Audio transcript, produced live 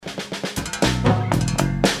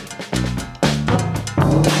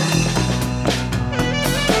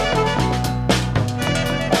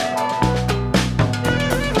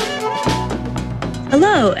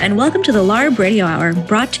Hello, and welcome to the LARB Radio Hour,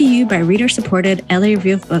 brought to you by reader-supported LA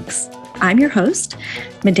Review of Books. I'm your host,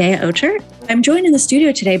 Medea Ocher. I'm joined in the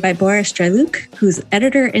studio today by Boris Dreluk, who's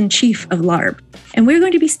editor-in-chief of LARB. And we're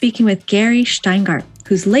going to be speaking with Gary Shteyngart,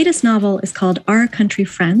 whose latest novel is called Our Country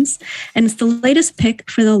Friends, and it's the latest pick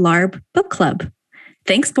for the LARB Book Club.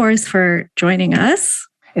 Thanks, Boris, for joining us.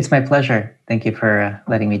 It's my pleasure. Thank you for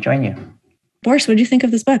letting me join you. Boris, what did you think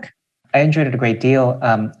of this book? I enjoyed it a great deal,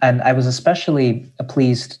 and I was especially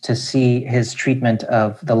pleased to see his treatment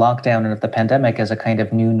of the lockdown and of the pandemic as a kind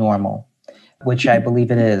of new normal, which I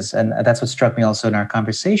believe it is. And that's what struck me also in our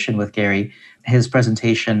conversation with Gary, his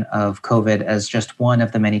presentation of COVID as just one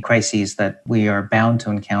of the many crises that we are bound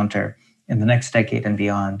to encounter in the next decade and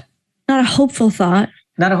beyond. Not a hopeful thought.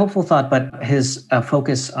 Not a hopeful thought, but his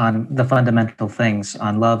focus on the fundamental things,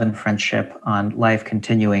 on love and friendship, on life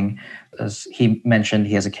continuing. As he mentioned,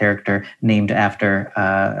 he has a character named after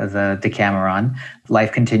the Decameron.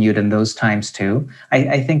 Life continued in those times too.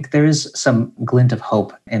 I think there is some glint of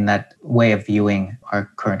hope in that way of viewing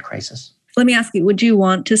our current crisis. Let me ask you, would you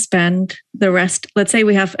want to spend the rest, let's say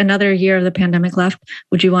we have another year of the pandemic left,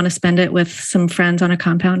 would you want to spend it with some friends on a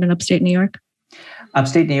compound in upstate New York?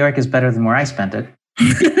 Upstate New York is better than where I spent it.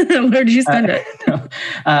 Where did you spend it?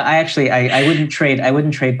 I wouldn't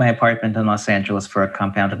trade my apartment in Los Angeles for a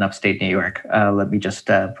compound in upstate New York. Let me just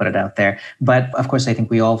put it out there. But of course, I think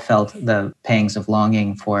we all felt the pangs of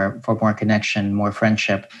longing for more connection, more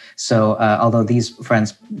friendship. So although these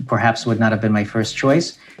friends perhaps would not have been my first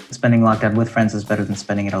choice, spending lockdown with friends is better than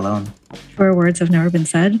spending it alone. Truer words have never been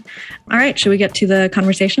said. All right, should we get to the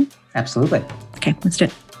conversation? Absolutely. Okay, let's do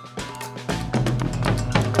it.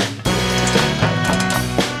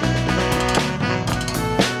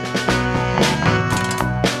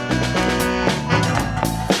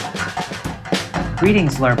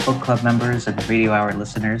 Greetings, LARB Book Club members and Radio Hour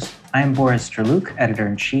listeners. I am Boris Dreluk,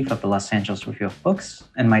 editor-in-chief of the Los Angeles Review of Books,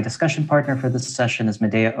 and my discussion partner for this session is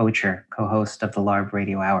Medea Ocher, co-host of the LARB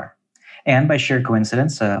Radio Hour, and by sheer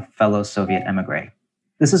coincidence, a fellow Soviet emigre.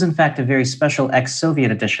 This is in fact a very special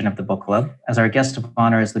ex-Soviet edition of the book club, as our guest of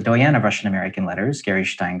honor is the doyen of Russian-American letters, Gary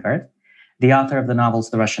Shteyngart, the author of the novels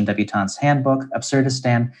The Russian Debutante's Handbook,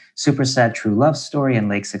 Absurdistan, Super Sad True Love Story, and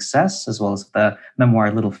Lake Success, as well as the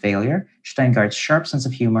memoir Little Failure. Shteyngart's sharp sense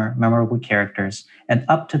of humor, memorable characters, and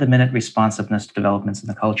up-to-the-minute responsiveness to developments in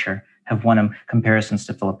the culture have won him comparisons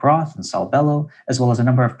to Philip Roth and Saul Bellow, as well as a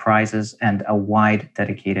number of prizes and a wide,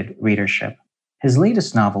 dedicated readership. His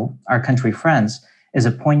latest novel, Our Country Friends, is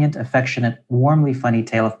a poignant, affectionate, warmly funny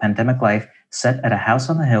tale of pandemic life set at a house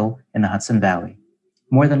on the hill in the Hudson Valley.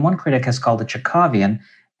 More than one critic has called it Chekhovian,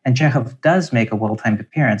 and Chekhov does make a well-timed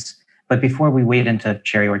appearance. But before we wade into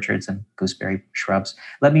cherry orchards and gooseberry shrubs,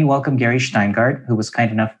 let me welcome Gary Shteyngart, who was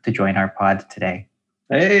kind enough to join our pod today.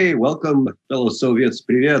 Hey, welcome, fellow Soviets.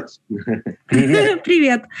 Привет.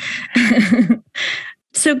 Привет.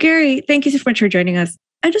 So, Gary, thank you so much for joining us.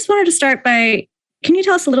 I just wanted to start by, can you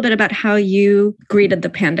tell us a little bit about how you greeted the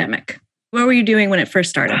pandemic? What were you doing when it first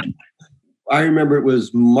started? I remember it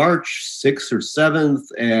was March 6th or 7th,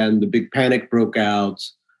 and the big panic broke out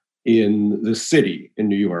in the city in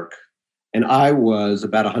New York. And I was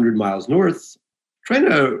about 100 miles north, trying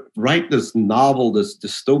to write this novel, this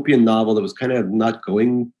dystopian novel that was kind of not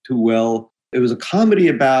going too well. It was a comedy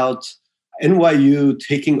about NYU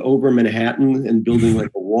taking over Manhattan and building like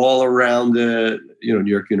a wall around it, New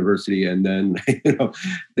York University. And then,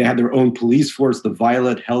 they had their own police force, the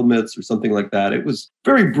Violet Helmets or something like that. It was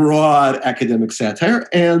very broad academic satire.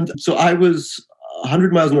 And so I was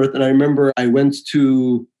 100 miles north. And I remember I went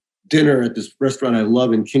to dinner at this restaurant I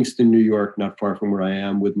love in Kingston, New York, not far from where I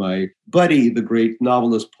am, with my buddy, the great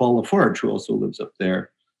novelist Paul Lafarge, who also lives up there.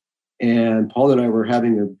 And Paul and I were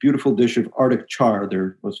having a beautiful dish of Arctic char,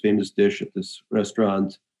 their most famous dish at this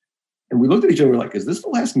restaurant. And we looked at each other and we're like, is this the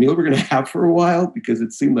last meal we're going to have for a while? Because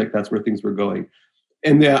it seemed like that's where things were going.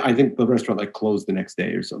 And then I think the restaurant closed the next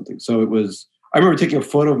day or something. So I remember taking a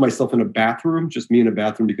photo of myself in a bathroom, just me in a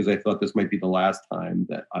bathroom, because I thought this might be the last time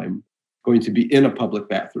that I'm going to be in a public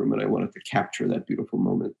bathroom. And I wanted to capture that beautiful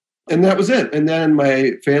moment. And that was it. And then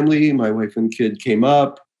my family, my wife and kid came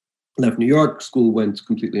up, left New York, school went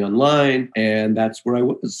completely online. And that's where I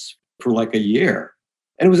was for like a year.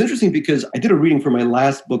 And it was interesting because I did a reading for my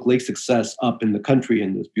last book, Lake Success, up in the country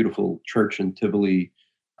in this beautiful church in Tivoli.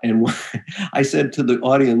 And I said to the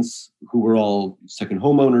audience, who were all second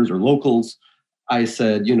homeowners or locals, I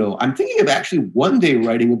said, I'm thinking of actually one day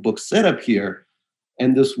writing a book set up here.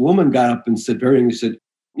 And this woman got up and said, very angry, said,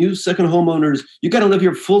 you second homeowners, you got to live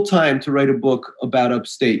here full time to write a book about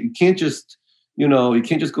upstate. You can't just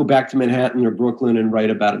go back to Manhattan or Brooklyn and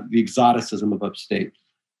write about the exoticism of upstate.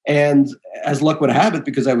 And as luck would have it,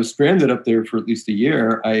 because I was stranded up there for at least a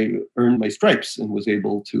year, I earned my stripes and was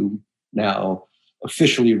able to now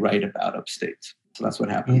officially write about upstate. So that's what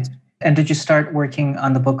happened. Yeah. And did you start working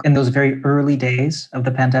on the book in those very early days of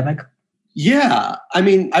the pandemic? Yeah. I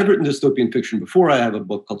mean, I've written dystopian fiction before. I have a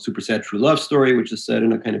book called Super Sad True Love Story, which is set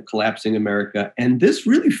in a kind of collapsing America. And this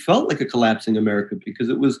really felt like a collapsing America because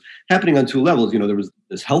it was happening on two levels. You know, there was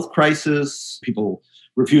this health crisis, people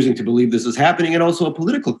refusing to believe this is happening, and also a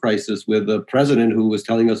political crisis with a president who was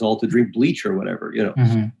telling us all to drink bleach or whatever, you know.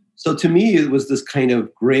 Mm-hmm. So to me, it was this kind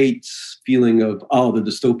of great feeling of, oh, the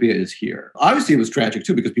dystopia is here. Obviously, it was tragic,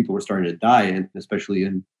 too, because people were starting to die, and especially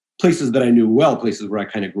in places that I knew well, places where I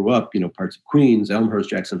kind of grew up, you know, parts of Queens,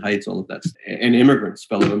 Elmhurst, Jackson Heights, all of that, and immigrants,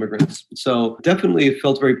 fellow immigrants. So definitely it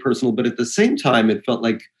felt very personal. But at the same time, it felt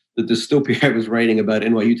like the dystopia I was writing about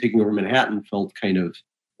NYU taking over Manhattan felt kind of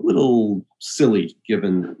a little silly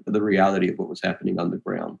given the reality of what was happening on the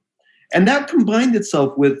ground. And that combined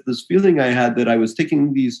itself with this feeling I had that I was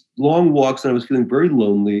taking these long walks and I was feeling very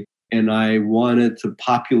lonely and I wanted to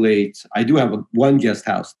populate. I do have one guest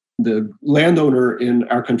house. The landowner in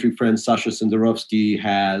Our Country Friends, Sasha Senderovsky,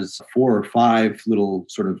 has 4 or 5 little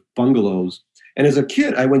sort of bungalows. And as a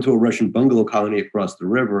kid, I went to a Russian bungalow colony across the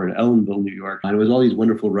river in Ellenville, New York. And it was all these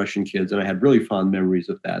wonderful Russian kids. And I had really fond memories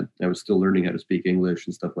of that. I was still learning how to speak English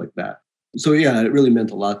and stuff like that. So yeah, it really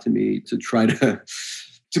meant a lot to me to try to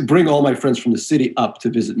bring all my friends from the city up to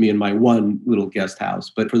visit me in my one little guest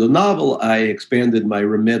house. But for the novel, I expanded my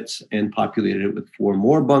remit and populated it with 4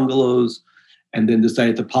 more bungalows, and then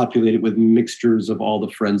decided to populate it with mixtures of all the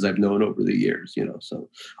friends I've known over the years, you know. So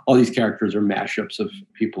all these characters are mashups of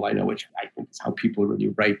people I know, which I think is how people really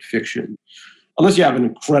write fiction. Unless you have an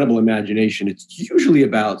incredible imagination, it's usually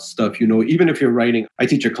about stuff, you know, even if you're writing. I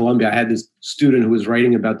teach at Columbia. I had this student who was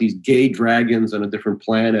writing about these gay dragons on a different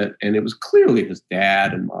planet, and it was clearly his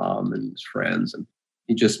dad and mom and his friends, and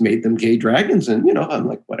he just made them gay dragons. And, you know, I'm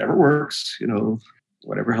like, whatever works, you know,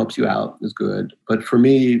 whatever helps you out is good. But for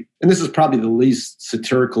me, and this is probably the least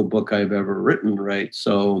satirical book I've ever written, right?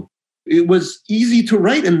 So it was easy to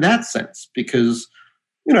write in that sense because,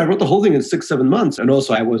 you know, I wrote the whole thing in 6-7 months. And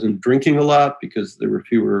also I wasn't drinking a lot because there were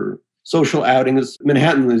fewer social outings.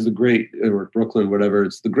 Manhattan is the great, or Brooklyn, whatever,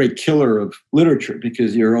 it's the great killer of literature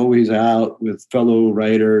because you're always out with fellow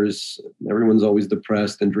writers. Everyone's always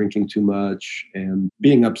depressed and drinking too much. And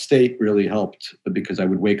being upstate really helped because I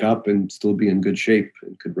would wake up and still be in good shape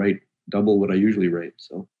and could write double what I usually write.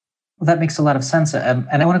 So. Well, that makes a lot of sense. And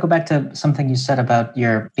I want to go back to something you said about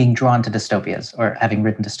your being drawn to dystopias or having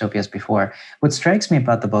written dystopias before. What strikes me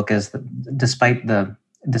about the book is that despite the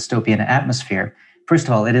dystopian atmosphere, first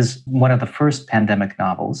of all, it is one of the first pandemic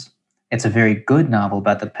novels. It's a very good novel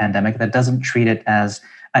about the pandemic that doesn't treat it as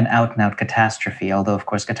an out-and-out catastrophe, although, of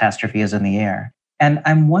course, catastrophe is in the air. And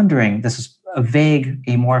I'm wondering, this is a vague,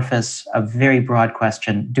 amorphous, a very broad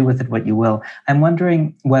question, do with it what you will. I'm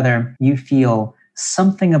wondering whether you feel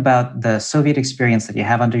something about the Soviet experience that you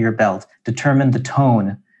have under your belt determined the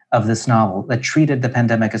tone of this novel that treated the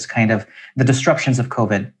pandemic as kind of the disruptions of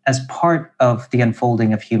COVID as part of the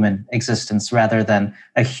unfolding of human existence rather than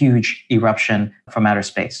a huge eruption from outer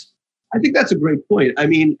space. I think that's a great point. I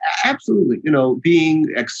mean, absolutely. You know, being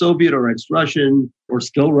ex-Soviet or ex-Russian or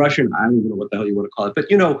still Russian, I don't even know what the hell you want to call it.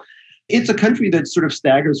 But, you know, it's a country that sort of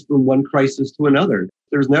staggers from one crisis to another.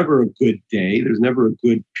 There's never a good day. There's never a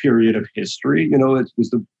good period of history. You know, it was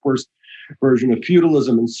the worst version of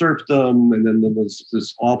feudalism and serfdom. And then there was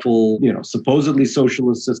this awful, you know, supposedly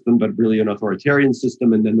socialist system, but really an authoritarian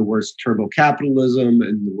system. And then the worst turbo capitalism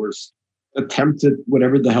and the worst attempt at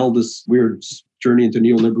whatever the hell this weird journey into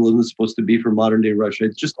neoliberalism is supposed to be for modern day Russia.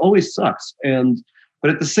 It just always sucks. But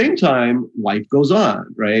at the same time, life goes on,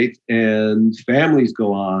 right? And families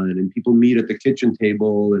go on and people meet at the kitchen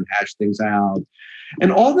table and hash things out.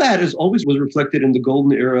 And all that is always was reflected in the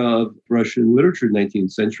golden era of Russian literature in the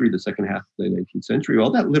 19th century, the second half of the 19th century. All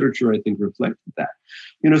that literature, I think, reflected that.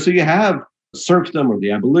 You know, so you have serfdom or the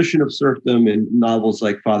abolition of serfdom in novels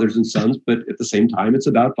like Fathers and Sons, but at the same time, it's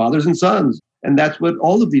about fathers and sons. And that's what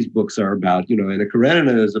all of these books are about. You know, Anna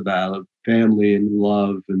Karenina is about family and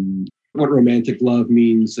love and what romantic love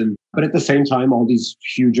means. But at the same time, all these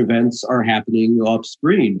huge events are happening off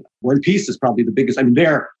screen. War and Peace is probably the biggest. I mean,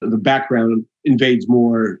 there, the background invades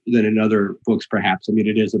more than in other books, perhaps. I mean,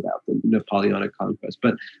 it is about the Napoleonic conquest.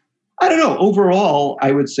 But I don't know. Overall,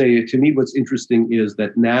 I would say to me, what's interesting is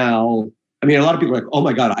that now, I mean, a lot of people are like, oh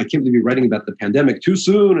my God, I can't believe you're writing about the pandemic too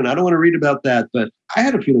soon. And I don't want to read about that. But I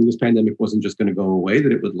had a feeling this pandemic wasn't just going to go away,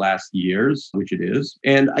 that it would last years, which it is.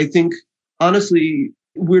 And I think, honestly,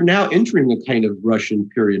 we're now entering a kind of Russian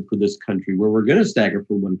period for this country where we're going to stagger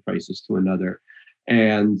from one crisis to another.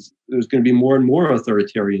 And there's going to be more and more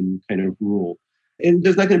authoritarian kind of rule. And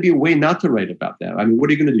there's not going to be a way not to write about that. I mean, what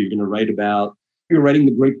are you going to do? You're going to write about, you're writing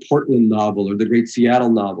the great Portland novel or the great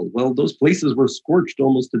Seattle novel. Well, those places were scorched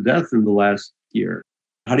almost to death in the last year.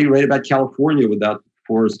 How do you write about California without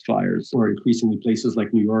forest fires, or increasingly places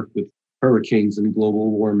like New York with hurricanes and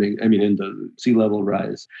global warming, and the sea level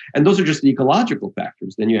rise? And those are just the ecological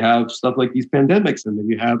factors. Then you have stuff like these pandemics, and then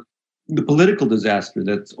you have the political disaster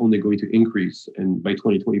that's only going to increase, and by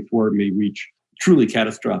 2024 it may reach truly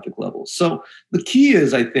catastrophic levels. So the key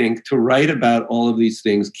is, I think, to write about all of these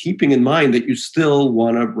things, keeping in mind that you still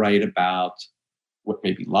want to write about what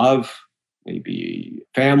may be love, maybe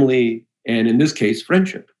family, and in this case,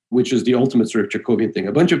 friendship, which is the ultimate sort of Chekhovian thing.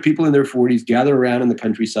 A bunch of people in their 40s gather around in the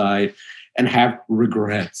countryside and have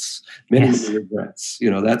regrets, many regrets.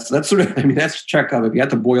 That's sort of, that's Chekhov. If you had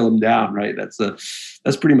to boil them down, right?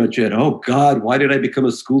 That's pretty much it. Oh God, why did I become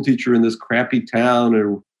a school teacher in this crappy town?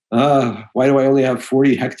 Or why do I only have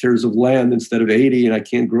 40 hectares of land instead of 80 and I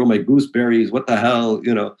can't grow my gooseberries? What the hell?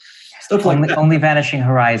 Stuff like that. Only vanishing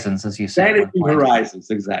horizons, as you said. Vanishing horizons,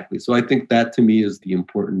 exactly. So I think that to me is the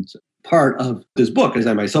important part of this book. As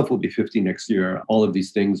I myself will be 50 next year, all of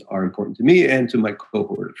these things are important to me and to my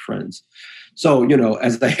cohort of friends. So,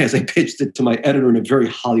 as I pitched it to my editor in a very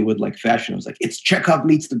Hollywood-like fashion, I was like, it's Chekhov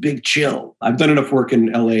meets The Big Chill. I've done enough work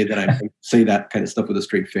in LA that I can say that kind of stuff with a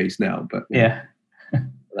straight face now. But yeah.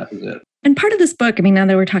 That was it. And part of this book, now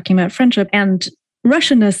that we're talking about friendship and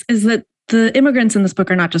Russianness, is that the immigrants in this book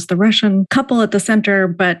are not just the Russian couple at the center,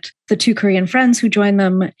 but the two Korean friends who join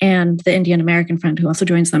them and the Indian American friend who also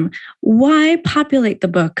joins them. Why populate the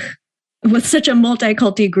book with such a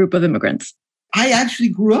multi-culti group of immigrants? I actually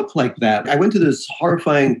grew up like that. I went to this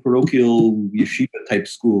horrifying parochial yeshiva type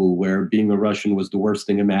school where being a Russian was the worst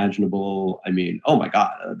thing imaginable. Oh my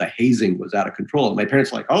God, the hazing was out of control. My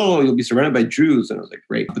parents were like, oh, you'll be surrounded by Jews. And I was like,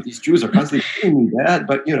 great. But these Jews are constantly treating me bad.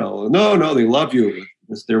 But, no, they love you.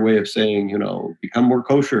 It's their way of saying, become more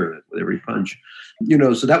kosher with every punch.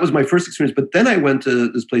 So that was my first experience. But then I went to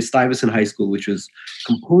this place, Stuyvesant High School, which is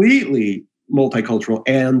completely multicultural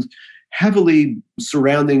and heavily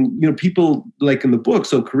surrounding, people like in the book.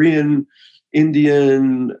 So Korean,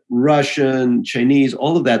 Indian, Russian, Chinese,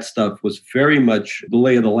 all of that stuff was very much the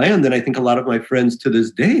lay of the land. And I think a lot of my friends to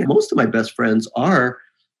this day, most of my best friends are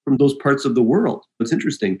from those parts of the world. It's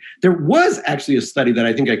interesting. There was actually a study that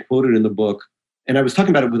I think I quoted in the book, and I was talking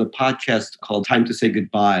about it with a podcast called Time to Say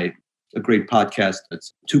Goodbye, a great podcast.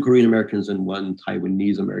 It's 2 Korean Americans and 1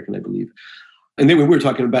 Taiwanese American, I believe. And we were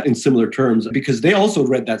talking about in similar terms because they also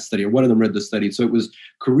read that study, or one of them read the study. So it was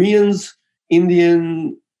Koreans,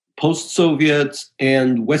 Indian, post-Soviets,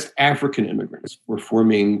 and West African immigrants were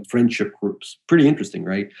forming friendship groups. Pretty interesting,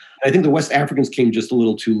 right? I think the West Africans came just a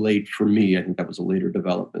little too late for me. I think that was a later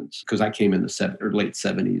development because I came in the late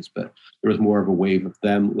 70s, but there was more of a wave of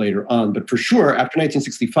them later on. But for sure, after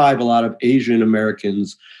 1965, a lot of Asian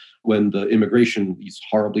Americans, when the these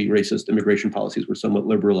horribly racist immigration policies were somewhat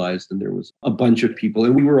liberalized, and there was a bunch of people,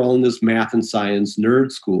 and we were all in this math and science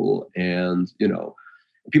nerd school. And,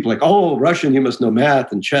 people like, oh, Russian, you must know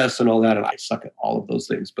math and chess and all that. And I suck at all of those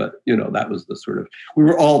things. But, that was the sort of, we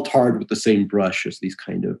were all tarred with the same brush as these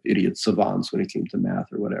kind of idiot savants when it came to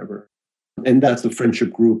math or whatever. And that's the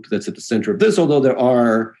friendship group that's at the center of this, although there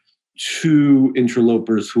are 2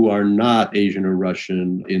 interlopers who are not Asian or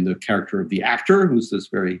Russian in the character of the actor, who's this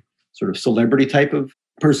very sort of celebrity type of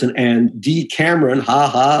person, and D. Cameron,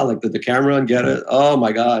 like the Decameron, get it? Oh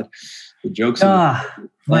my God. The jokes. Oh,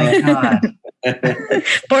 my God.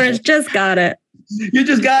 Boris just got it. You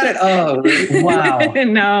just got it. Oh, wow.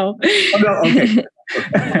 No. Oh, no. Okay.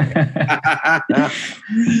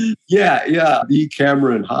 Yeah. D.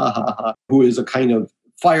 Cameron, who is a kind of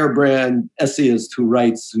firebrand essayist who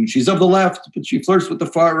writes, she's of the left, but she flirts with the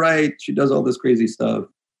far right. She does all this crazy stuff.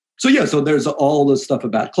 So there's all this stuff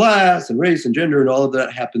about class and race and gender, and all of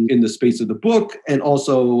that happened in the space of the book. And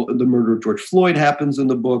also the murder of George Floyd happens in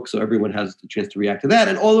the book. So everyone has the chance to react to that.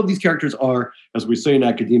 And all of these characters are, as we say in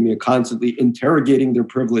academia, constantly interrogating their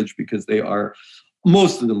privilege because they are,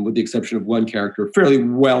 most of them, with the exception of one character, fairly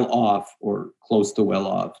well off or close to well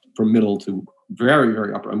off, from middle to very,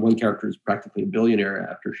 very upper. And one character is practically a billionaire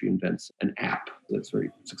after she invents an app that's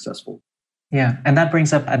very successful. Yeah, and that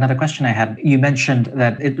brings up another question I had. You mentioned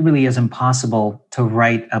that it really is impossible to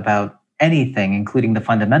write about anything, including the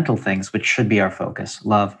fundamental things, which should be our focus,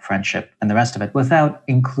 love, friendship, and the rest of it, without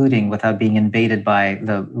being invaded by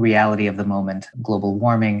the reality of the moment, global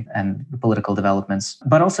warming and political developments,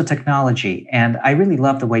 but also technology. And I really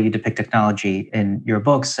love the way you depict technology in your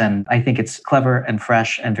books. And I think it's clever and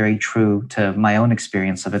fresh and very true to my own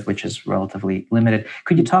experience of it, which is relatively limited.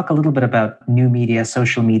 Could you talk a little bit about new media,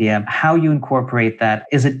 social media, how you incorporate that?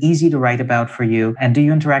 Is it easy to write about for you? And do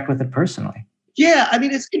you interact with it personally? Yeah, I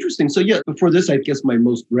mean, it's interesting. So yeah, before this, I guess my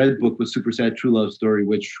most read book was Super Sad True Love Story,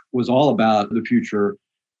 which was all about the future.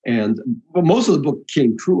 But most of the book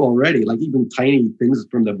came true already, like even tiny things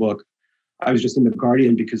from the book. I was just in The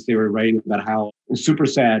Guardian because they were writing about how in Super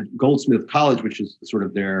Sad, Goldsmith College, which is sort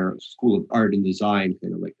of their school of art and design,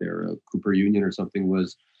 kind of like their Cooper Union or something,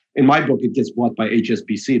 was, in my book, it gets bought by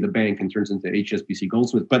HSBC, the bank, and turns into HSBC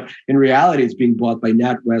Goldsmith. But in reality, it's being bought by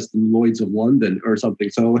NatWest and Lloyd's of London or something.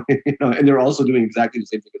 So, and they're also doing exactly the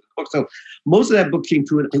same thing as the book. So most of that book came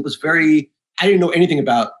true. And it was I didn't know anything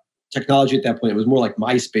about technology at that point. It was more like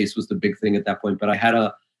MySpace was the big thing at that point. But I had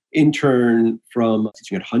a intern from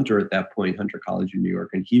teaching at Hunter at that point, Hunter College in New York.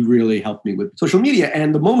 And he really helped me with social media.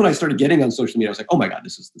 And the moment I started getting on social media, I was like, oh my God,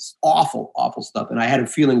 this is this awful, awful stuff. And I had a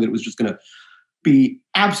feeling that it was just going to be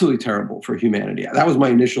absolutely terrible for humanity. That was my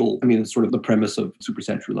initial, it's sort of the premise of Super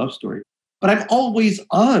Sad True Love Story. But I'm always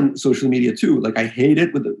on social media too. Like I hate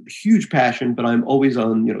it with a huge passion, but I'm always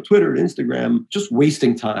on, Twitter, Instagram, just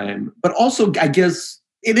wasting time. But also, I guess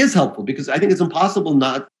it is helpful because I think it's impossible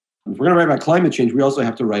not, if we're going to write about climate change, we also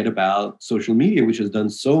have to write about social media, which has done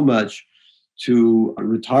so much to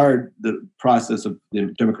retard the process of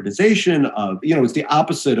the democratization of, it's the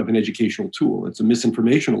opposite of an educational tool. It's a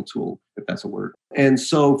misinformational tool, if that's a word. And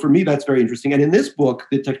so for me, that's very interesting. And in this book,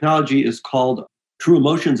 the technology is called True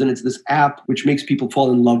Emotions. And it's this app which makes people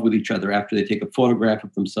fall in love with each other after they take a photograph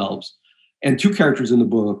of themselves. And two characters in the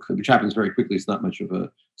book, which happens very quickly, it's not much of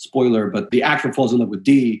a spoiler, but the actor falls in love with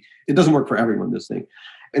Dee. It doesn't work for everyone, this thing.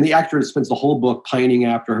 And the actor spends the whole book pining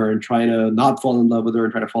after her and trying to not fall in love with her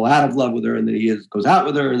and trying to fall out of love with her. And then goes out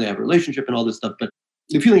with her and they have a relationship and all this stuff. But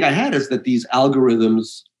the feeling I had is that these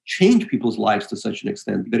algorithms change people's lives to such an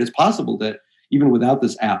extent that it's possible that even without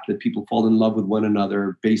this app, that people fall in love with one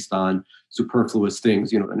another based on superfluous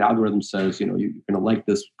things. An algorithm says, you're going to like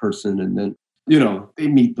this person. And then, they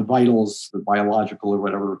meet the vitals, the biological or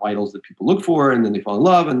whatever vitals that people look for. And then they fall in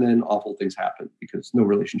love and then awful things happen because no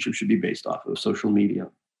relationship should be based off of social media.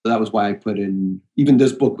 So that was why I put in even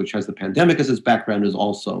this book, which has the pandemic as its background, is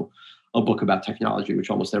also a book about technology, which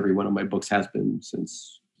almost every one of my books has been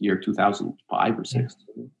since year 2005 or 6.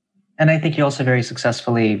 Yeah. And I think you also very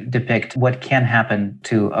successfully depict what can happen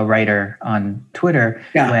to a writer on Twitter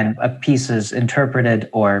when a piece is interpreted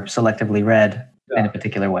or selectively read in a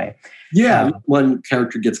particular way. Yeah, one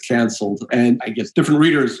character gets canceled. And I guess different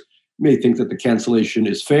readers may think that the cancellation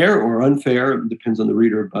is fair or unfair. It depends on the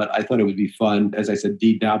reader. But I thought it would be fun. As I said,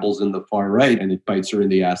 Dee dabbles in the far right and it bites her in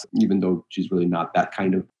the ass, even though she's really not that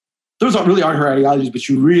kind of. Those really aren't her ideologies, but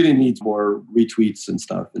she really needs more retweets and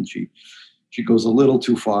stuff. And she goes a little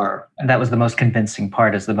too far. And that was the most convincing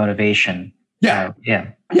part, is the motivation. Yeah.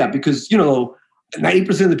 Yeah, because,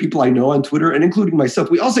 90% of the people I know on Twitter, and including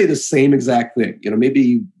myself, we all say the same exact thing.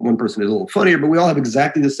 Maybe one person is a little funnier, but we all have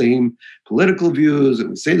exactly the same political views and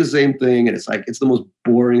we say the same thing. And it's like, it's the most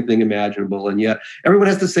boring thing imaginable. And yet everyone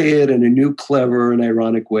has to say it in a new, clever and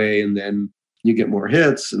ironic way. And then you get more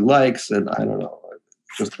hits and likes. And I don't know,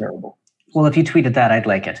 it's just terrible. Well, if you tweeted that, I'd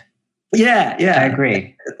like it. Yeah. I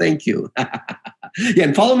agree. Thank you. Yeah,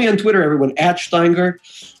 and follow me on Twitter, everyone, @Steingart.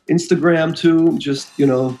 Instagram too. Just,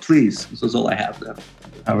 please. This is all I have now.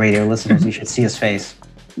 Oh, radio listeners, you should see his face.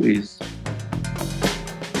 Please.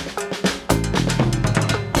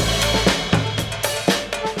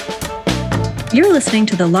 You're listening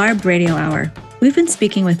to the LARB Radio Hour. We've been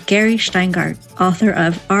speaking with Gary Steingart, author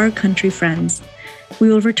of Our Country Friends. We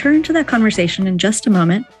will return to that conversation in just a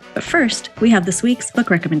moment, but first, we have this week's book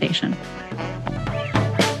recommendation.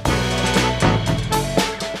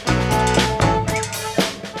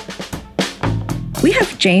 We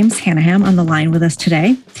have James Hannaham on the line with us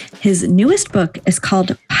today. His newest book is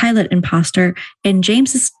called Pilot Imposter, and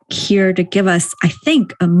James is here to give us, I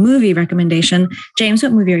think, a movie recommendation. James,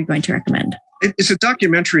 what movie are you going to recommend? It's a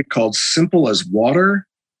documentary called Simple as Water.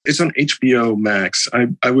 It's on HBO Max.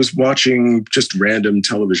 I was watching just random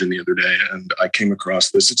television the other day, and I came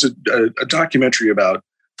across this. It's a documentary about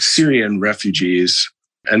Syrian refugees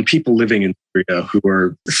and people living in Syria who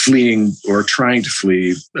are fleeing or trying to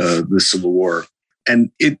flee the civil war.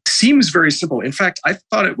 And it seems very simple. In fact, I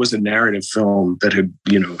thought it was a narrative film that had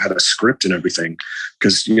a script and everything,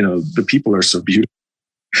 because, the people are so beautiful.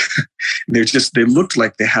 They looked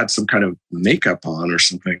like they had some kind of makeup on or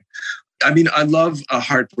something. I mean, I love a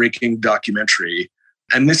heartbreaking documentary.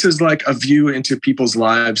 And this is like a view into people's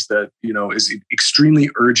lives that, is extremely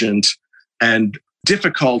urgent and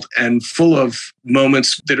difficult and full of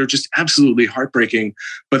moments that are just absolutely heartbreaking.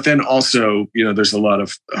 But then also, there's a lot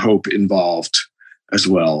of hope involved as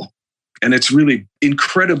well. And it's really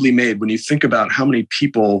incredibly made when you think about how many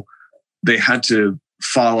people they had to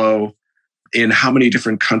follow in how many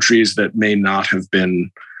different countries that may not have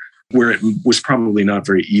been, where it was probably not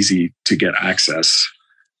very easy to get access.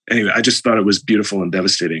 Anyway, I just thought it was beautiful and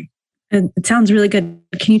devastating. It sounds really good.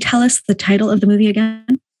 Can you tell us the title of the movie again?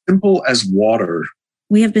 Simple as Water.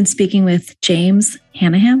 We have been speaking with James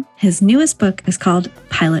Hanahan. His newest book is called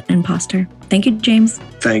Pilot Imposter. Thank you, James.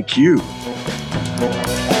 Thank you.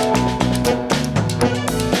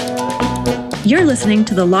 You're listening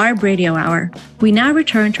to the LARB Radio Hour. We now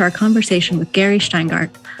return to our conversation with Gary Shteyngart,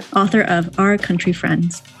 author of Our Country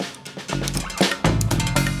Friends.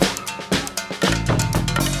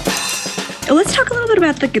 Let's talk a little bit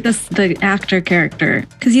about the actor character,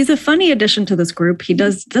 because he's a funny addition to this group. He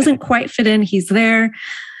doesn't quite fit in. He's there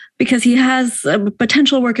because he has a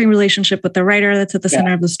potential working relationship with the writer that's at the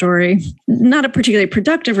center of the story. Not a particularly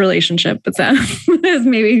productive relationship, but that is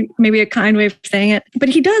maybe a kind way of saying it. But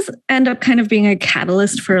he does end up kind of being a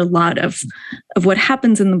catalyst for a lot of what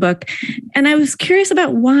happens in the book. And I was curious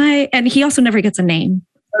about why, and he also never gets a name.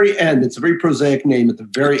 Very end. It's a very prosaic name at the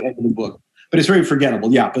very end of the book. But it's very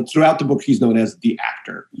forgettable, yeah. But throughout the book, he's known as the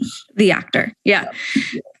actor. The actor, yeah.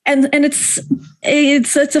 And it's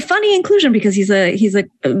a funny inclusion because he's the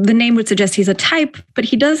name would suggest he's a type, but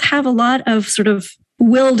he does have a lot of sort of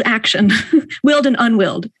willed action, willed and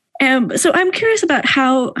unwilled. So I'm curious about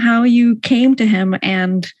how you came to him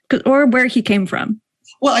or where he came from.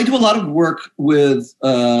 Well, I do a lot of work with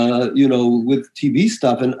with TV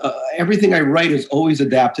stuff, and everything I write is always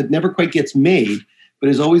adapted. Never quite gets made, but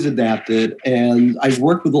is always adapted. And I've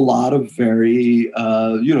worked with a lot of very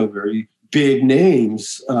big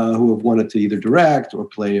names who have wanted to either direct or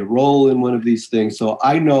play a role in one of these things. So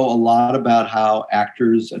I know a lot about how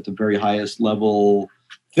actors at the very highest level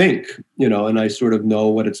think, and I sort of know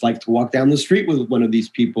what it's like to walk down the street with one of these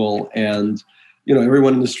people. And,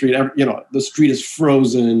 everyone in the street, the street is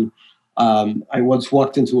frozen. I once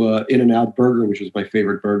walked into a In-N-Out Burger, which is my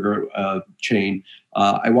favorite burger chain.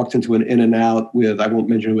 I walked into an In-N-Out with, I won't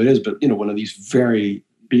mention who it is, but, one of these very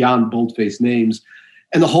beyond bold-faced names.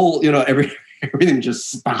 And the whole, everything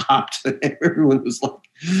just stopped. Everyone was like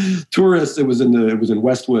tourists. It was in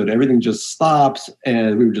Westwood. Everything just stopped.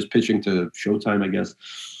 And we were just pitching to Showtime, I guess.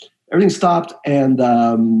 Everything stopped. And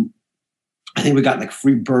I think we got like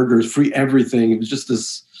free burgers, free everything. It was just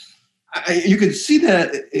this, you could see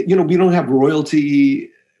that, we don't have royalty.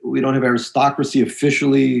 We don't have aristocracy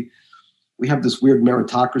officially. We have this weird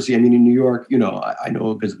meritocracy. I mean, in New York, I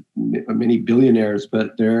know because many billionaires,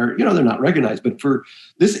 but they're not recognized. But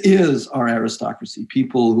this is our aristocracy,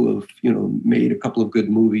 people who have, made a couple of good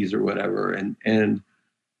movies or whatever. And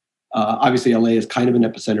obviously LA is kind of an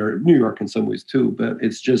epicenter of New York in some ways too, but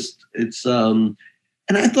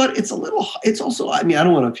and I thought it's also, I mean, I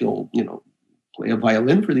don't want to feel, play a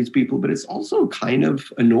violin for these people, but it's also kind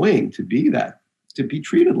of annoying to be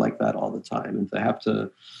treated like that all the time and to have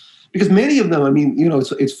to, because many of them, I mean,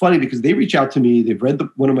 it's funny because they reach out to me, they've read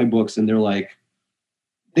one of my books and they're like,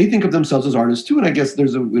 they think of themselves as artists too. And I guess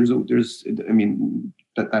there's I mean,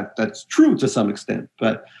 that's true to some extent,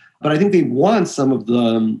 but I think they want some of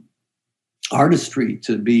the artistry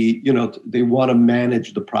to be, they want to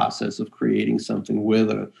manage the process of creating something with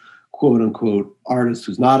a quote unquote artist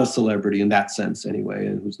who's not a celebrity in that sense anyway,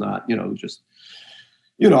 and who's not, just,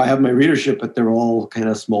 I have my readership, but they're all kind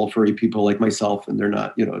of small furry people like myself, and they're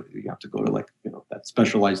not, you have to go to like, that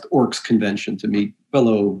specialized orcs convention to meet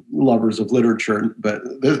fellow lovers of literature. But,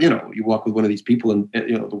 you walk with one of these people and,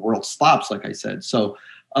 the world stops, like I said. So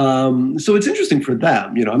it's interesting for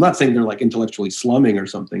them. I'm not saying they're like intellectually slumming or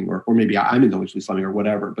something, or maybe I'm intellectually slumming or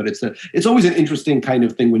whatever, but it's always an interesting kind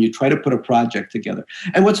of thing when you try to put a project together.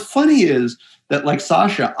 And what's funny is that, like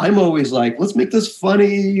Sasha, I'm always like, let's make this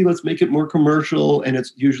funny, let's make it more commercial. And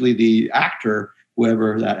it's usually the actor,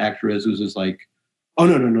 whoever that actor is, who's just like, oh,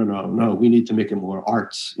 no, we need to make it more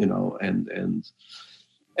arts, and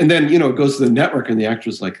then, it goes to the network and the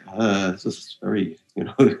actor's like, this is very,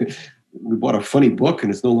 we bought a funny book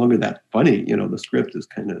and it's no longer that funny. The script is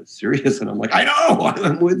kind of serious. And I'm like, I know,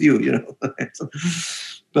 I'm with you,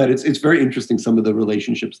 But it's very interesting, some of the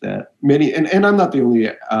relationships that many, and I'm not the only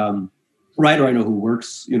writer I know who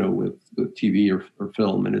works, with TV or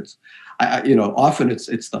film, and it's, often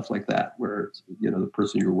it's stuff like that where it's, the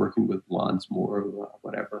person you're working with wants more,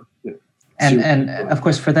 whatever. And of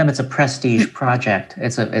course, for them, it's a prestige project.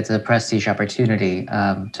 It's a prestige opportunity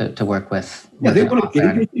to work with. Yeah, they want to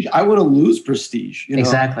gain prestige. I want to lose prestige.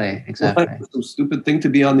 Exactly. It's some stupid thing to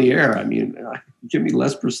be on the air. I mean, give me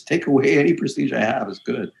less take away any prestige I have is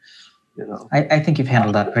good. I think you've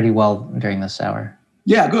handled that pretty well during this hour.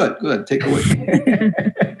 Yeah, good. Take away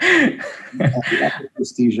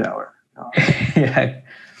prestige hour. Yeah.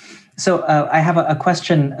 So I have a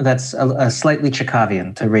question that's a slightly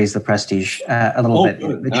Chekhovian to raise the prestige a little bit.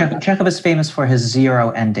 Chekhov is famous for his zero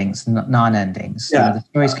endings, non-endings. Yeah. The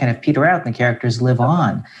stories kind of peter out and the characters live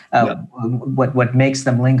on. What makes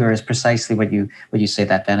them linger is precisely what you say,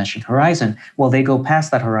 that vanishing horizon. Well, they go past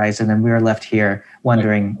that horizon and we're left here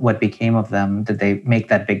wondering what became of them. Did they make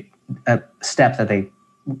that big step that they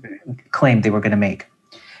claimed they were going to make?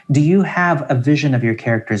 Do you have a vision of your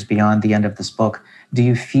characters beyond the end of this book? Do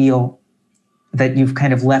you feel that you've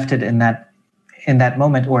kind of left it in that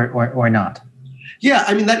moment or not? Yeah,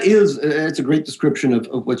 I mean, it's a great description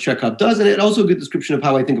of what Chekhov does, and it's also a good description of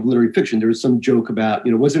how I think of literary fiction. There is some joke about,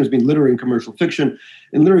 what's there between literary and commercial fiction.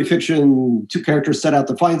 In literary fiction, two characters set out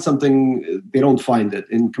to find something, they don't find it.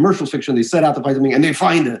 In commercial fiction, they set out to find something and they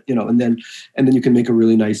find it, and then you can make a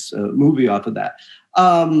really nice movie off of that.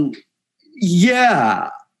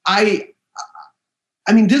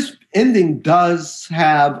 I mean, this ending does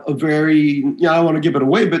have a very, I don't want to give it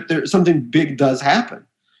away, but something big does happen,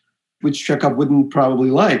 which Chekhov wouldn't probably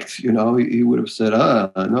liked. He would have said,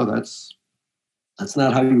 no, that's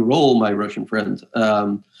not how you roll, my Russian friend.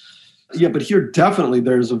 But here definitely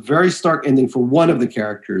there's a very stark ending for one of the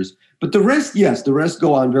characters. But the rest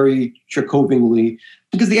go on very Chekhovianly,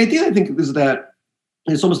 because the idea, I think, is that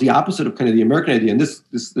it's almost the opposite of kind of the American idea. And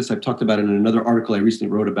this I've talked about in another article I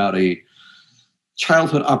recently wrote about a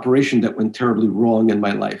childhood operation that went terribly wrong in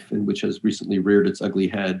my life and which has recently reared its ugly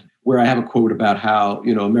head, where I have a quote about how,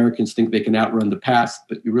 Americans think they can outrun the past,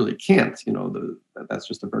 but you really can't. That's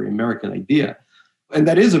just a very American idea. And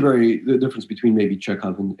that is the difference between maybe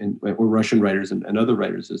Chekhov or Russian writers and other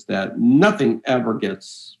writers, is that nothing ever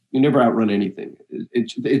you never outrun anything.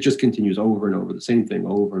 It just continues over and over, the same thing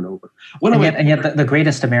over and over. And yet the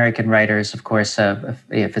greatest American writers, of course,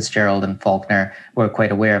 Fitzgerald and Faulkner, were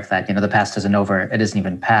quite aware of that. The past isn't over. It isn't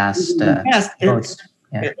even past. And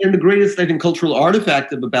the greatest, I think, cultural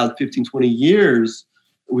artifact of about 15, 20 years,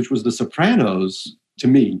 which was The Sopranos, to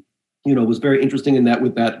me, was very interesting in that,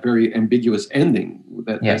 with that very ambiguous ending.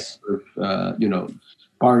 That sort of,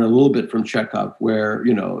 borrowed a little bit from Chekhov, where,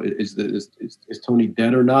 is Tony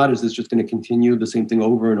dead or not? Is this just going to continue the same thing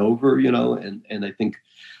over and over, And I think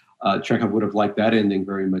Chekhov would have liked that ending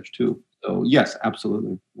very much too. So yes,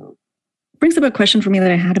 absolutely. Brings up a question for me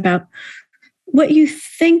that I had about what you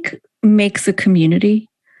think makes a community.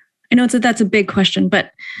 I know that's a big question,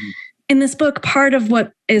 but in this book, part of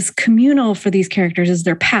what is communal for these characters is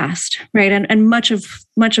their past, right? And much of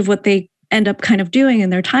what they end up kind of doing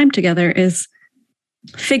in their time together is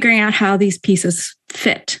figuring out how these pieces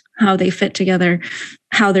fit, how they fit together,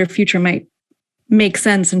 how their future might make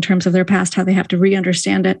sense in terms of their past, how they have to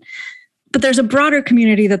re-understand it. But there's a broader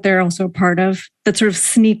community that they're also a part of that sort of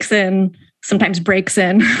sneaks in, sometimes breaks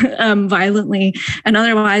in violently and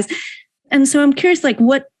otherwise. And so I'm curious,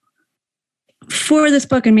 what, for this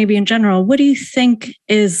book and maybe in general, what do you think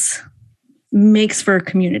makes for a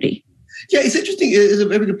community? Yeah, it's interesting. It's a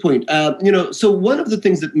very good point. So one of the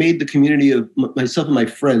things that made the community of myself and my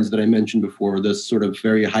friends that I mentioned before, this sort of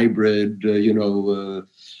very hybrid,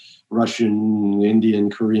 Russian,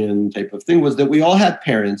 Indian, Korean type of thing, was that we all had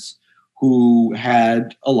parents who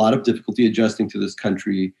had a lot of difficulty adjusting to this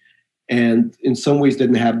country, and in some ways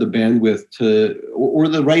didn't have the bandwidth or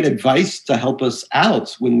the right advice to help us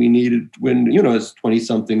out when we needed, as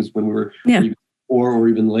 20-somethings, when we were or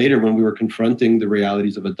even later when we were confronting the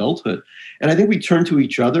realities of adulthood. And I think we turned to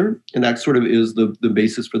each other, and that sort of is the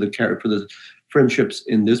basis for the friendships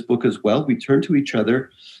in this book as well. We turned to each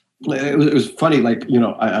other. It was funny,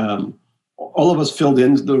 all of us filled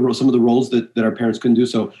in some of the roles that our parents couldn't do.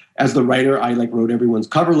 So as the writer, I wrote everyone's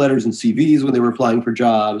cover letters and CVs when they were applying for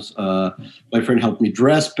jobs. My friend helped me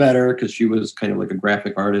dress better because she was kind of like a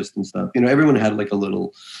graphic artist and stuff. Everyone had a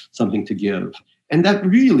little something to give. And that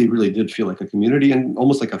really, really did feel like a community and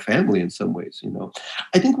almost like a family in some ways,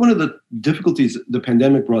 I think one of the difficulties, the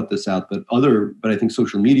pandemic brought this out, but I think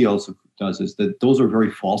social media also does, is that those are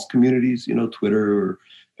very false communities, Twitter or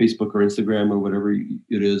Facebook or Instagram or whatever it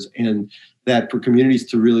is. And that for communities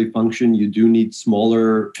to really function, you do need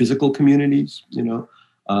smaller physical communities,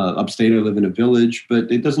 Upstate, I live in a village,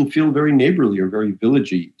 but it doesn't feel very neighborly or very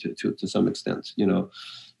villagey to some extent.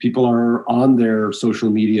 People are on their social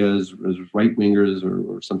media as right wingers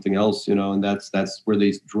or something else, and that's where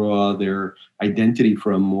they draw their identity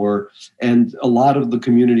from more. And a lot of the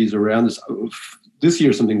communities around this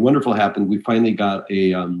year, something wonderful happened. We finally got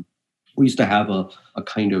we used to have a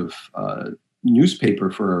kind of newspaper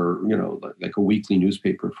for, like a weekly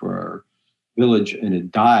newspaper for our village, and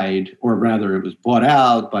it died, or rather it was bought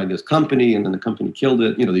out by this company, and then the company killed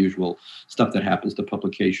it, the usual stuff that happens to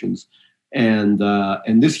publications. And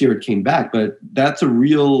this year it came back, but that's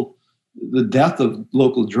the death of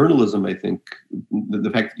local journalism, I think.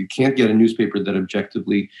 The fact that you can't get a newspaper that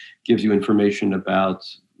objectively gives you information about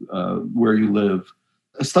where you live,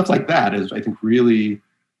 stuff like that is, I think, really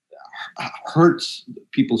hurts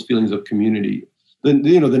people's feelings of community. The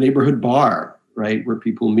neighborhood bar, right, where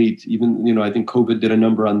people meet. Even, I think COVID did a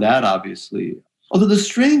number on that, obviously. Although the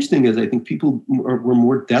strange thing is, I think people were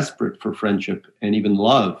more desperate for friendship and even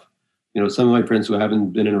love. Some of my friends who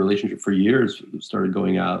haven't been in a relationship for years started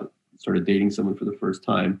going out, started dating someone for the first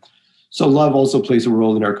time. So love also plays a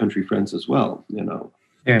role in our country friends as well,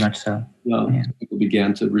 Very much so. Yeah. People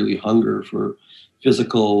began to really hunger for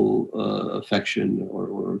physical affection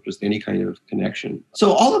or just any kind of connection.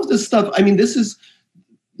 So all of this stuff, this is,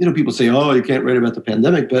 people say, oh, you can't write about the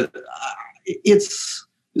pandemic, but this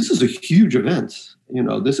is a huge event.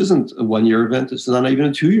 This isn't a 1-year event. This is not even a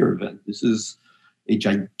 2-year event. This is a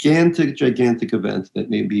gigantic, gigantic event that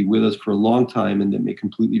may be with us for a long time and that may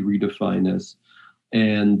completely redefine us.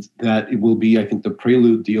 And that it will be, I think, the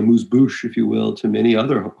prelude, the amuse-bouche, if you will, to many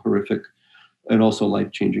other horrific and also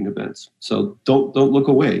life-changing events. So don't look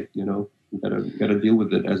away. You gotta deal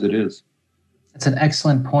with it as it is. It's an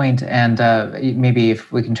excellent point, and maybe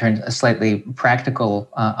if we can turn slightly practical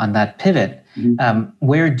on that pivot,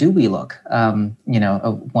 where do we look?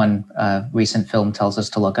 One recent film tells us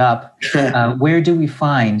to look up. Where do we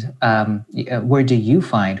find? Where do you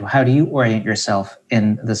find? How do you orient yourself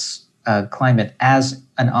in this climate as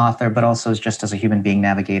an author, but also just as a human being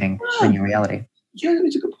navigating the new reality? Yeah,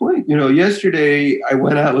 that's a good point. Yesterday I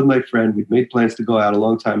went out with my friend. We'd made plans to go out a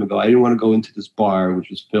long time ago. I didn't want to go into this bar, which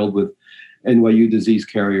was filled with NYU disease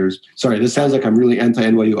carriers. Sorry, this sounds like I'm really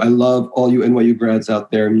anti-NYU. I love all you NYU grads out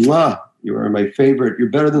there. Mwah! You are my favorite. You're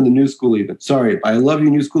better than the New School even. Sorry, I love you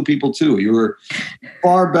New School people too. You are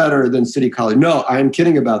far better than City College. No, I'm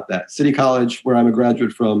kidding about that. City College, where I'm a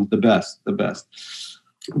graduate from, the best.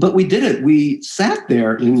 But we did it. We sat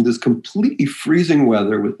there in this completely freezing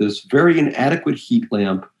weather with this very inadequate heat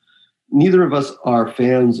lamp. Neither of us are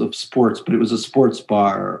fans of sports, but it was a sports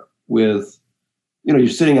bar with, you're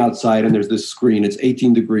sitting outside and there's this screen. It's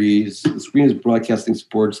 18 degrees. The screen is broadcasting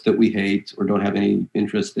sports that we hate or don't have any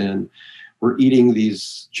interest in. We're eating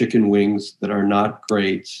these chicken wings that are not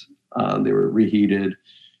great. They were reheated.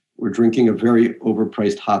 We're drinking a very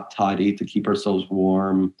overpriced hot toddy to keep ourselves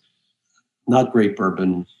warm. Not great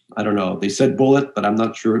bourbon. I don't know. They said Bullet, but I'm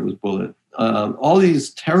not sure it was Bullet. All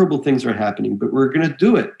these terrible things are happening, but we're going to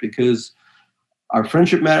do it because our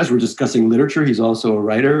friendship matters. We're discussing literature. He's also a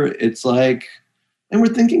writer. It's like, and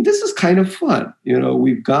we're thinking, this is kind of fun.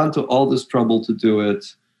 We've gone to all this trouble to do it,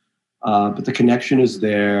 but the connection is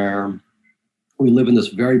there. We live in this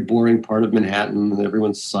very boring part of Manhattan and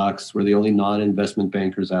everyone sucks. We're the only non-investment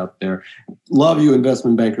bankers out there. Love you,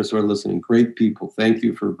 investment bankers who are listening. Great people. Thank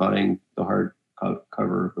you for buying the hard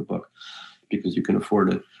cover of the book because you can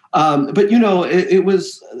afford it. But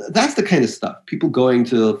that's the kind of stuff. People going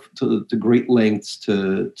to great lengths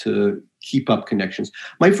to keep up connections.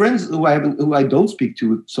 My friends who I don't speak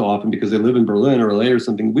to so often because they live in Berlin or LA or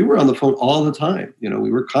something, we were on the phone all the time.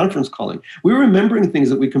 We were conference calling. We were remembering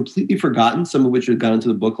things that we completely forgotten, some of which had gone into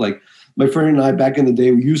the book. Like my friend and I back in the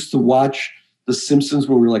day, we used to watch The Simpsons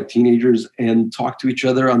when we were like teenagers and talk to each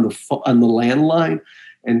other on the landline.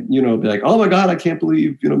 And, be like, oh my God, I can't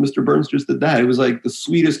believe, Mr. Burns just did that. It was like the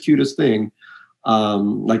sweetest, cutest thing.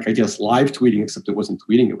 Like, I guess, live tweeting, except it wasn't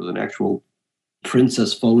tweeting. It was an actual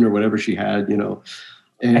princess phone or whatever she had,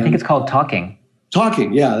 And I think it's called talking.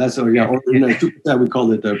 Talking, yeah. That's, or we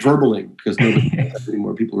called it verbaling because nobody does that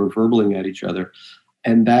anymore. People were verbaling at each other.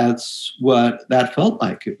 And that's what that felt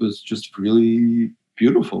like. It was just really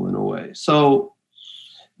beautiful in a way. So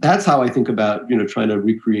that's how I think about, trying to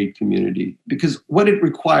recreate community, because what it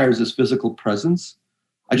requires is physical presence.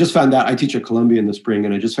 I just found out, I teach at Columbia in the spring,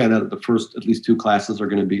 and I just found out that the first at least 2 classes are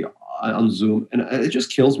going to be on Zoom. And it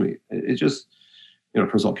just kills me. It just,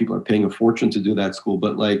 first of all, people are paying a fortune to do that school,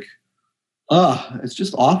 but it's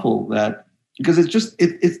just awful that, because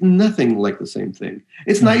it's nothing like the same thing.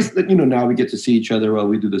 It's nice that, now we get to see each other while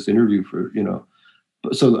we do this interview for,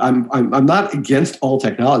 So I'm not against all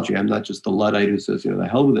technology. I'm not just the Luddite who says, the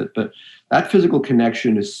hell with it. But that physical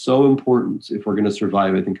connection is so important if we're going to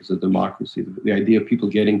survive, I think, as a democracy. The idea of people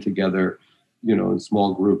getting together, in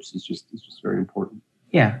small groups is just very important.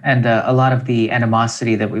 Yeah, and a lot of the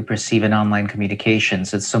animosity that we perceive in online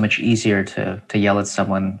communications, it's so much easier to yell at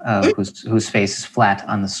someone whose face is flat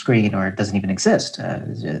on the screen or doesn't even exist.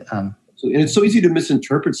 And it's so easy to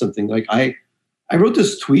misinterpret something. Like I wrote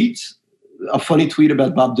this tweet, a funny tweet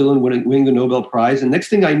about Bob Dylan winning the Nobel Prize, and next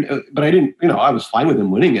thing but I didn't, I was fine with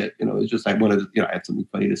him winning it. It was just I wanted, I had something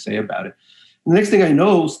funny to say about it. And the next thing I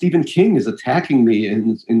know, Stephen King is attacking me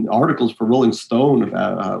in articles for Rolling Stone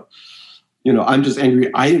about how, I'm just angry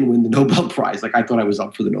I didn't win the Nobel Prize. Like I thought I was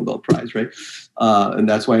up for the Nobel Prize, right? And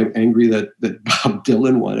that's why I'm angry that Bob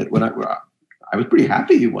Dylan won it. When I was pretty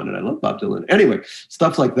happy he won it. I love Bob Dylan. Anyway,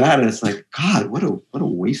 stuff like that, and it's like, God, what a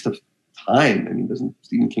waste of time. I mean, doesn't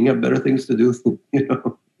Stephen King have better things to do?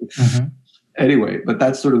 Mm-hmm. Anyway, but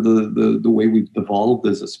that's sort of the way we've evolved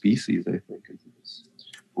as a species, I think, is this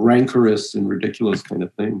rancorous and ridiculous kind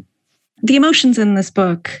of thing. The emotions in this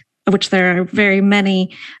book, of which there are very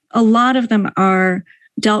many, a lot of them are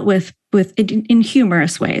dealt with in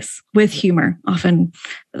humorous ways, with humor, often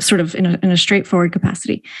sort of in a straightforward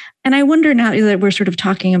capacity. And I wonder now that we're sort of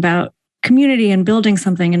talking about community and building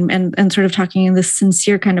something and sort of talking in this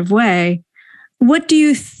sincere kind of way, what do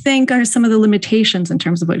you think are some of the limitations in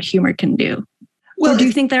terms of what humor can do? Well, or do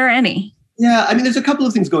you think there are any? Yeah, I mean, there's a couple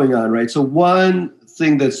of things going on, right? So one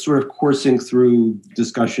thing that's sort of coursing through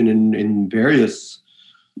discussion in various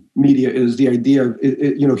media is the idea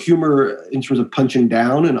of, humor in terms of punching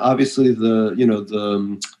down. And obviously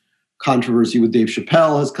the controversy with Dave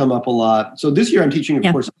Chappelle has come up a lot. So this year I'm teaching,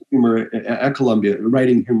 of course, humor at Columbia,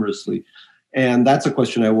 writing humorously. And that's a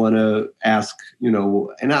question I want to ask,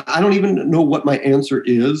 and I don't even know what my answer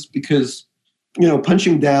is because,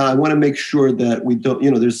 punching down, I want to make sure that we don't,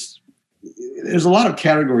 there's a lot of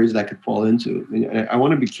categories that could fall into. I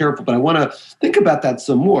want to be careful, but I want to think about that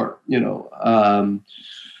some more,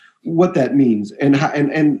 what that means. And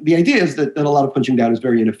the idea is that a lot of punching down is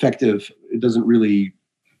very ineffective. It doesn't really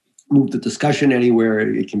move the discussion anywhere.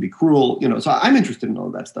 It can be cruel, so I'm interested in all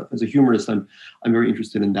of that stuff. As a humorist, I'm very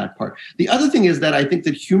interested in that part. The other thing is that I think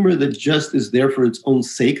that humor that just is there for its own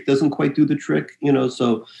sake doesn't quite do the trick,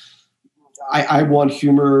 so I want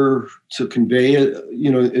humor to convey,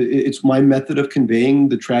 it's my method of conveying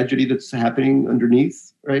the tragedy that's happening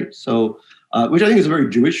underneath, right? So, which I think is a very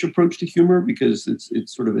Jewish approach to humor because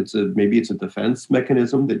maybe it's a defense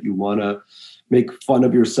mechanism that you want to make fun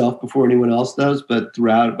of yourself before anyone else does. But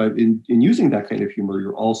in using that kind of humor,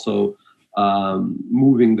 you're also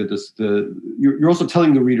moving you're also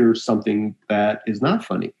telling the reader something that is not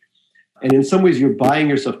funny. And in some ways, you're buying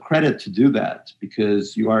yourself credit to do that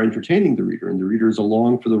because you are entertaining the reader, and the reader is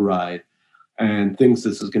along for the ride and thinks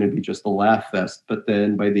this is going to be just a laugh fest. But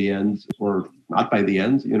then by the end, or not by the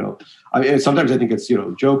end, sometimes I think it's,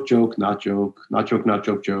 joke, joke, not joke, not joke, not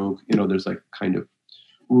joke, joke. There's like kind of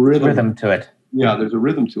rhythm to it. Yeah, there's a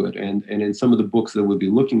rhythm to it. And in some of the books that we'll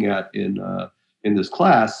be looking at in this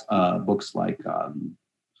class, books like,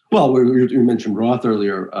 we mentioned Roth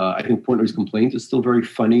earlier. I think Portnoy's Complaint is still very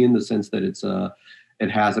funny in the sense that it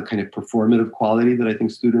has a kind of performative quality that I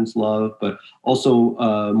think students love, but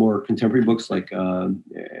also more contemporary books like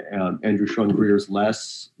Andrew Sean Greer's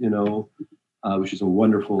Less, which is a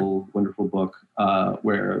wonderful, wonderful book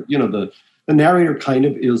where, the narrator kind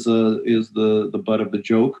of is the butt of the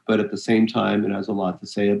joke, but at the same time, it has a lot to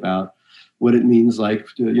say about what it means like,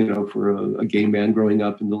 for a gay man growing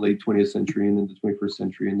up in the late 20th century and in the 21st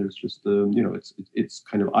century. And there's just, it's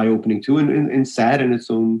kind of eye-opening too and sad in its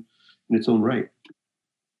own right.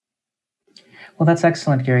 Well, that's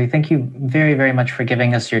excellent, Gary. Thank you very, very much for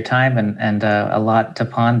giving us your time and a lot to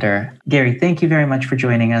ponder. Gary, thank you very much for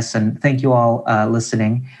joining us, and thank you all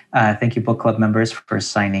listening. Thank you, book club members, for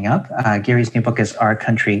signing up. Gary's new book is Our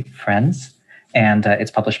Country Friends, and it's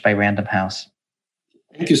published by Random House.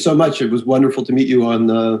 Thank you so much. It was wonderful to meet you on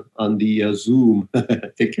the Zoom.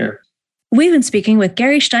 Take care. We've been speaking with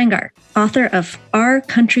Gary Shteyngart, author of Our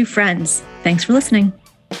Country Friends. Thanks for listening.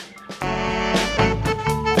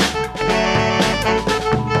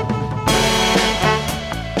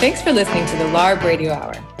 Thanks for listening to the LARB Radio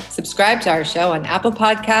Hour. Subscribe to our show on Apple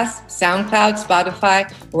Podcasts, SoundCloud,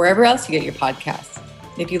 Spotify, or wherever else you get your podcasts.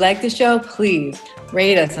 If you like the show, please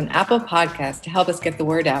rate us on Apple Podcasts to help us get the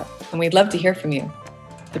word out, and we'd love to hear from you.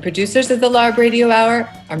 The producers of the LARB Radio Hour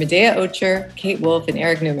are Medea Ocher, Kate Wolf, and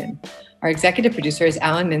Eric Newman. Our executive producer is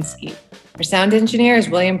Alan Minsky. Our sound engineer is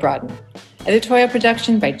William Broughton. Editorial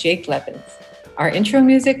production by Jake Levins. Our intro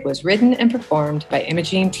music was written and performed by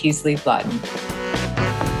Imogene Teasley Blodden.